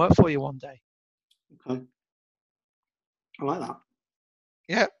back and work for you one day. Okay. I like that.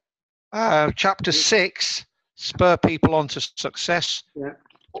 Yeah. Chapter 6, spur people on to success. Yeah.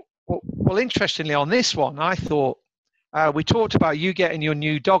 Well, interestingly, on this one, I thought we talked about you getting your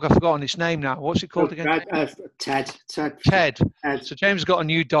new dog. I've forgotten its name now. What's it called again? Ted. Ted. So James got a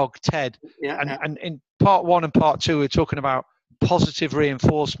new dog, Ted. Yeah. And in part 1 and part 2, we're talking about positive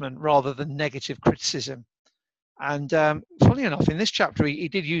reinforcement rather than negative criticism. And funny enough, in this chapter, he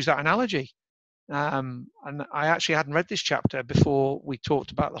did use that analogy. And I actually hadn't read this chapter before we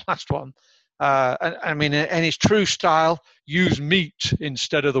talked about the last one. And I mean, in his true style, use meat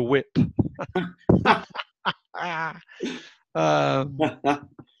instead of the whip.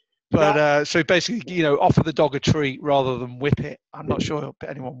 But so basically, offer the dog a treat rather than whip it. I'm not sure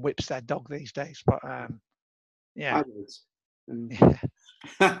anyone whips their dog these days, but yeah.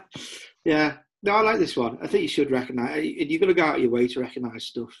 Yeah. No, I like this one. I think you should recognise. You're going to go out of your way to recognise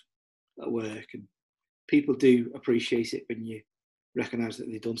stuff at work, and people do appreciate it when you recognise that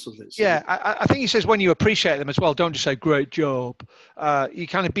they've done something. So. Yeah, I think he says when you appreciate them as well, don't just say "great job." You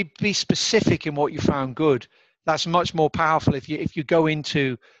kind of be specific in what you found good. That's much more powerful if you go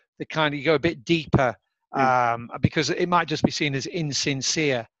into the you go a bit deeper, because it might just be seen as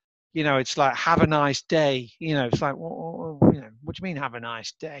insincere. It's like, have a nice day. It's like, what do you mean, have a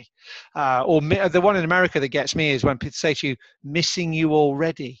nice day? Or the one in America that gets me is when people say to you, missing you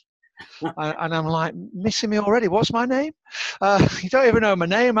already. And I'm like, missing me already? What's my name? You don't even know my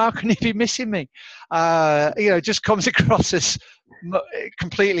name. How can you be missing me? It just comes across as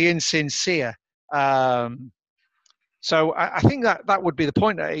completely insincere. So I think that would be the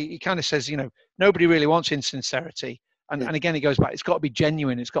point. He kind of says, nobody really wants insincerity. And again, he goes back, it's got to be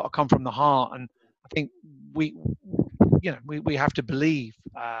genuine. It's got to come from the heart. And I think we have to believe,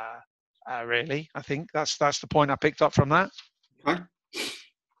 really. I think that's the point I picked up from that. Okay.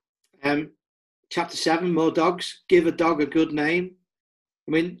 Chapter 7, more dogs. Give a dog a good name.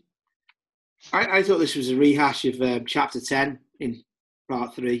 I mean, I thought this was a rehash of chapter 10 in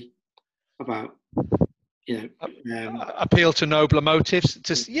part 3 about, appeal to nobler motives.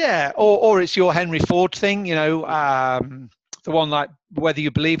 Or it's your Henry Ford thing, the one like whether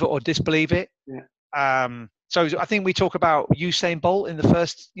you believe it or disbelieve it. Yeah. So I think we talk about Usain Bolt in the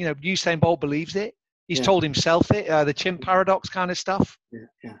first, Usain Bolt believes it. He's told himself it, the chimp paradox kind of stuff.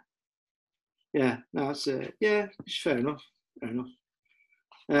 Yeah. No, it's fair enough.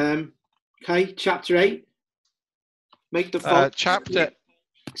 Okay, chapter 8. Make the fault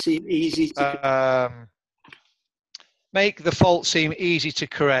seem easy to make the fault seem easy to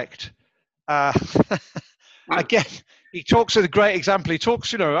correct. Again, he talks of a great example. He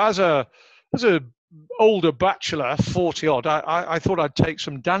talks, as a older bachelor, 40 odd, I thought I'd take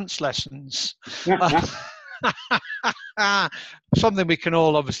some dance lessons. Something we can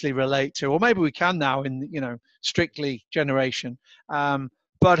all obviously relate to, or maybe we can now in Strictly generation.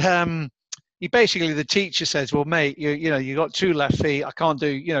 He basically, the teacher says, well, mate, you got 2 left feet. I can't do,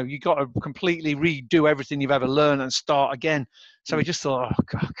 you got to completely redo everything you've ever learned and start again. So he just thought, oh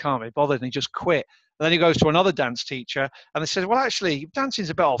God, I can't be bothered, and he just quit. And then he goes to another dance teacher, and they said, well, actually, dancing's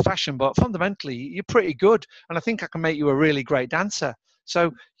a bit old-fashioned, but fundamentally, you're pretty good, and I think I can make you a really great dancer.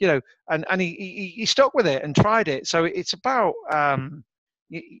 So, and he stuck with it and tried it. So it's about,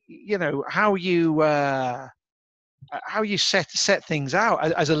 how you set things out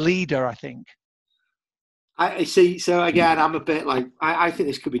as a leader, I think. I see. So again, I'm a bit like, I think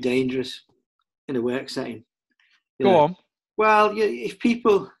this could be dangerous in a work setting. Go on. Well, if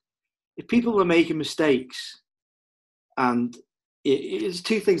people are making mistakes, and it's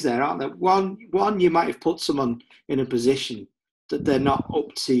 2 things there, aren't there? One, you might have put someone in a position that they're not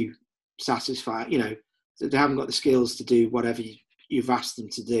up to satisfy, that they haven't got the skills to do whatever you've asked them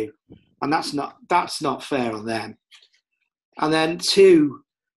to do. And that's not fair on them. And then 2,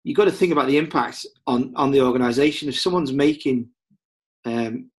 you've got to think about the impact on the organisation. If someone's making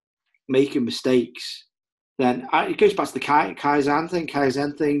mistakes, then it goes back to the Kaizen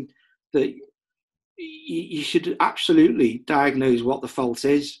thing, that you should absolutely diagnose what the fault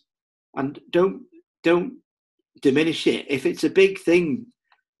is, and don't diminish it. If it's a big thing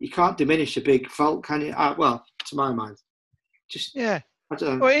you can't diminish a big fault, can you? Well, to my mind, just Yeah. I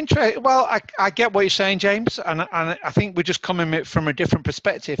don't know. Well, I get what you're saying, James, and I think we're just coming at it from a different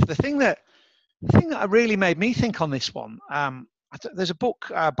perspective. The thing that really made me think on this one, there's a book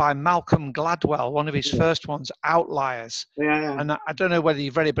by Malcolm Gladwell, one of his first ones, Outliers. Yeah. And I don't know whether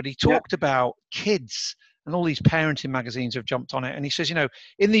you've read it, but he talked about kids, and all these parenting magazines have jumped on it. And he says,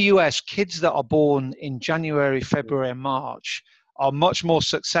 in the US, kids that are born in January, February, and March are much more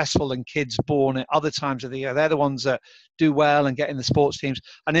successful than kids born at other times of the year. They're the ones that do well and get in the sports teams.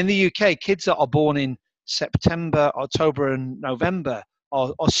 And in the UK, kids that are born in September, October, and November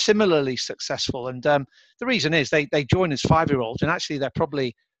are similarly successful. And the reason is they join as 5-year-olds, and actually they're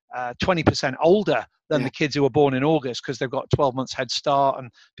probably 20% older than the kids who were born in August, because they've got 12 months head start,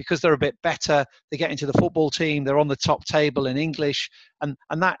 and because they're a bit better, they get into the football team, they're on the top table in English, and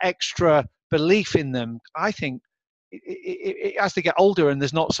that extra belief in them, I think, as they get older and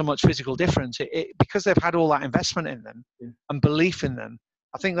there's not so much physical difference, because they've had all that investment in them and belief in them,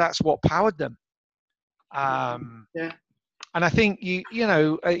 I think that's what powered them. And I think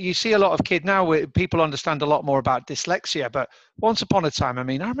you see a lot of kids now where people understand a lot more about dyslexia. But once upon a time, I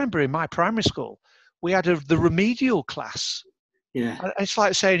remember in my primary school, we had the remedial class. Yeah, it's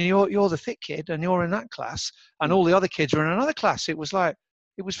like saying you're the thick kid and you're in that class, and all the other kids are in another class. It was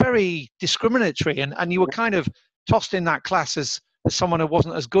very discriminatory, and you were kind of tossed in that class as someone who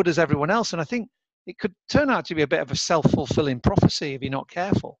wasn't as good as everyone else. And I think it could turn out to be a bit of a self-fulfilling prophecy if you're not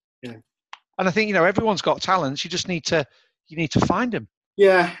careful. Yeah. And I think everyone's got talents. You just need to find them.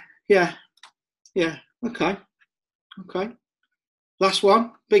 Yeah. Okay. Last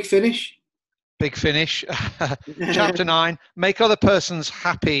one, Big Finish. Chapter 9, make other persons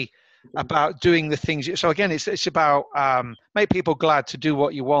happy about doing the things. So again, it's about make people glad to do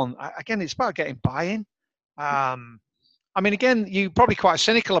what you want. Again, it's about getting buy-in. Again, you're probably quite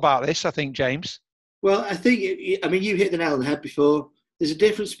cynical about this, I think, James. Well, I think, you hit the nail on the head before. There's a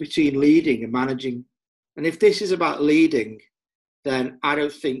difference between leading and managing. And if this is about leading, then I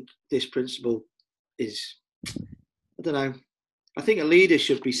don't think this principle is, I don't know. I think a leader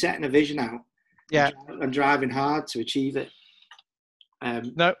should be setting a vision out and driving hard to achieve it.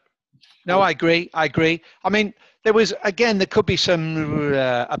 No, I agree. There could be some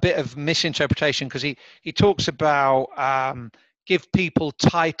a bit of misinterpretation, because he talks about give people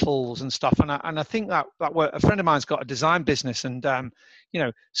titles and stuff, and I think that a friend of mine's got a design business, and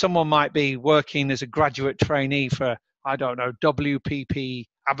someone might be working as a graduate trainee for, I don't know, WPP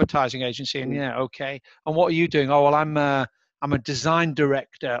advertising agency, and okay, and what are you doing? Oh, well, I'm a design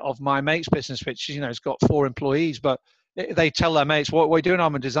director of my mate's business, which has got 4 employees, but they tell their mates, what are you doing?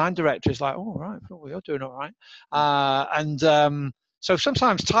 I'm a design director. It's like, oh, right, well, you're doing all right. So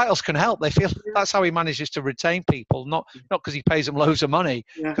sometimes titles can help. They feel that's how he manages to retain people, not because he pays them loads of money,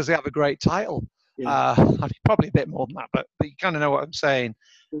 because they have a great title. Probably a bit more than that, but you kind of know what I'm saying.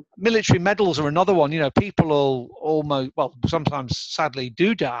 Military medals are another one. People will sometimes sadly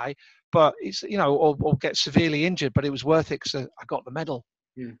do die, but it's, or get severely injured, but it was worth it because I got the medal.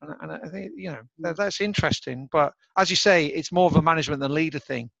 Yeah. And I think, that's interesting. But as you say, it's more of a management than leader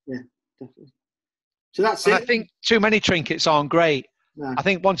thing. Yeah, definitely. So that's it. I think too many trinkets aren't great. No. I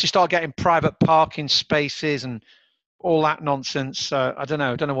think once you start getting private parking spaces and all that nonsense, I don't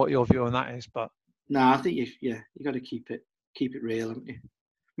know what your view on that is, but no, I think you got to keep it real, haven't you?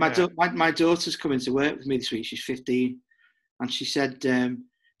 My daughter's coming to work with me this week. She's 15, and she said,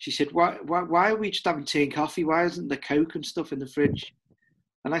 why are we just having tea and coffee? Why isn't there Coke and stuff in the fridge?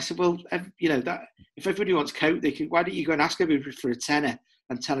 And I said, well, that if everybody wants Coke, why don't you go and ask everybody for a tenner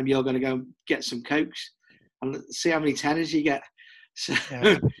and tell them you're going to go and get some Cokes and see how many tenners you get. So,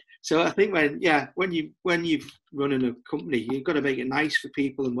 so I think when you've running a company, you've got to make it nice for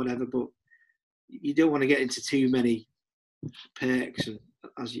people and whatever, but you don't want to get into too many perks, and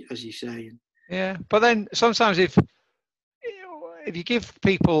as you say. Yeah, but then sometimes if you give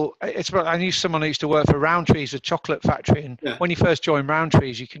people, I knew someone who used to work for Rowntree's, a chocolate factory, and when you first join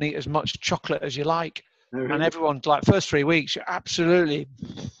Rowntree's, you can eat as much chocolate as you like. Oh, really? And everyone's like, first 3 weeks, you're absolutely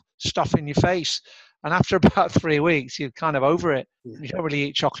stuffing your face. And after about 3 weeks, you're kind of over it. Yeah. You don't really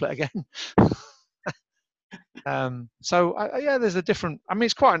eat chocolate again. There's a different,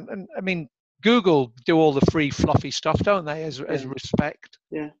 it's quite, Google do all the free fluffy stuff, don't they, as respect?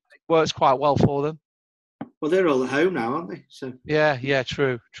 Yeah. It works quite well for them. Well, they're all at home now, aren't they? So yeah,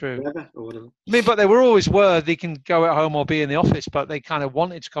 true. Whatever. But they were always they can go at home or be in the office, but they kind of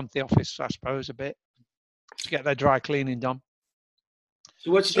wanted to come to the office, I suppose, a bit to get their dry cleaning done.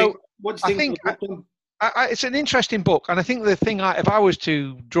 So what do you think? It's an interesting book, and I think the thing, if I was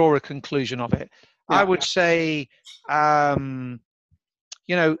to draw a conclusion of it, I would say,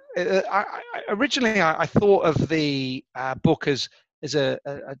 Originally I thought of the book as a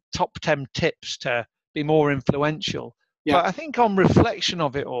top 10 tips to be more influential. Yeah. But I think on reflection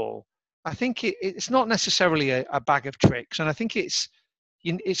of it all, I think it's not necessarily a bag of tricks, and I think it's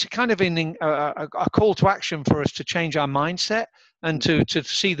kind of a call to action for us to change our mindset and to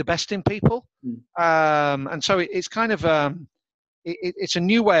see the best in people. And so it's kind of it's a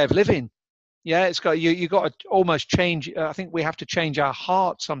new way of living. Yeah, it's got you got to almost change. I think we have to change our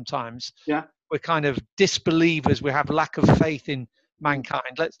heart sometimes. Yeah, we're kind of disbelievers. We have lack of faith in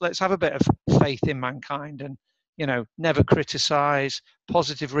mankind. Let's have a bit of faith in mankind, and never criticize,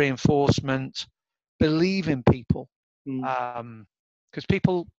 positive reinforcement, believe in people, because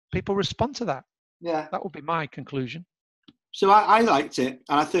people respond to that. Yeah, that would be my conclusion. So I liked it,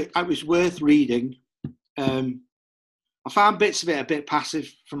 and I think it was worth reading. I found bits of it a bit passive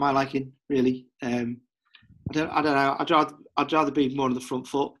for my liking, really. I don't know. I'd rather be more on the front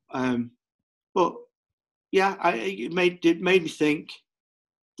foot. But yeah, it made me think.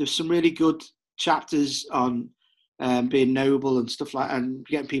 There's some really good chapters on being noble and stuff like, and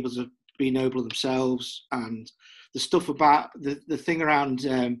getting people to be noble themselves, and the stuff about the thing around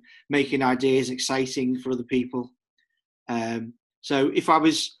making ideas exciting for other people. So if I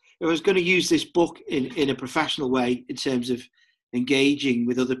was going to use this book in a professional way in terms of engaging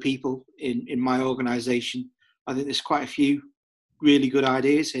with other people in my organisation, I think there's quite a few really good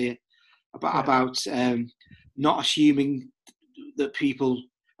ideas here about not assuming that people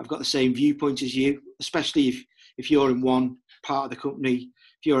have got the same viewpoint as you, especially if you're in one part of the company.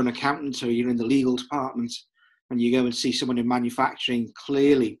 If you're an accountant or you're in the legal department and you go and see someone in manufacturing,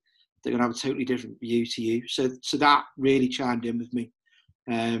 clearly they're going to have a totally different view to you. So that really chimed in with me.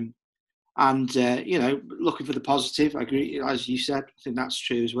 Looking for the positive, I agree, as you said. I think that's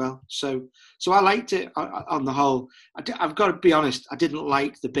true as well. So I liked it on the whole. I've got to be honest, I didn't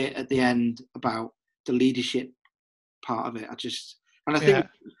like the bit at the end about the leadership part of it.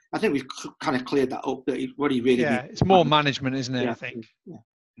 I think we've kind of cleared that up. That what he really means. It's more management, isn't it? Yeah, I think. Yeah.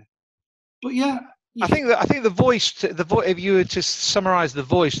 But yeah. I think the voice. If you were to summarize the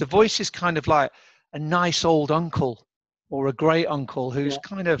voice is kind of like a nice old uncle or a great uncle who's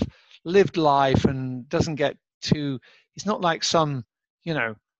kind of lived life and doesn't get too. It's not like some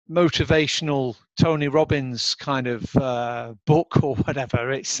motivational Tony Robbins kind of book or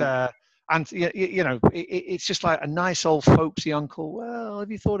whatever. It's it's just like a nice old folksy uncle. Well,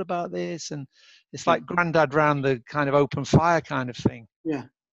 have you thought about this? And it's like granddad round the kind of open fire kind of thing. Yeah.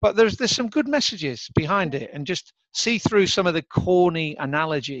 But there's some good messages behind it, and just see through some of the corny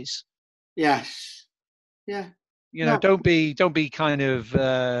analogies. Yes. Yeah. Don't be kind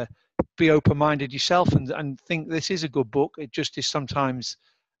of be open-minded yourself and think this is a good book. It just is sometimes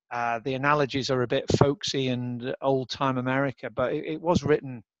the analogies are a bit folksy and old-time America, but it was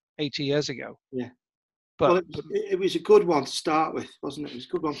written 80 years ago. Yeah. But it was a good one to start with, wasn't it? It was a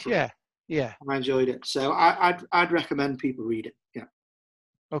good one. Yeah. I enjoyed it. So I'd recommend people read it. Yeah.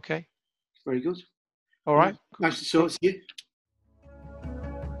 Okay. Very good. All right. Nice to talk to you.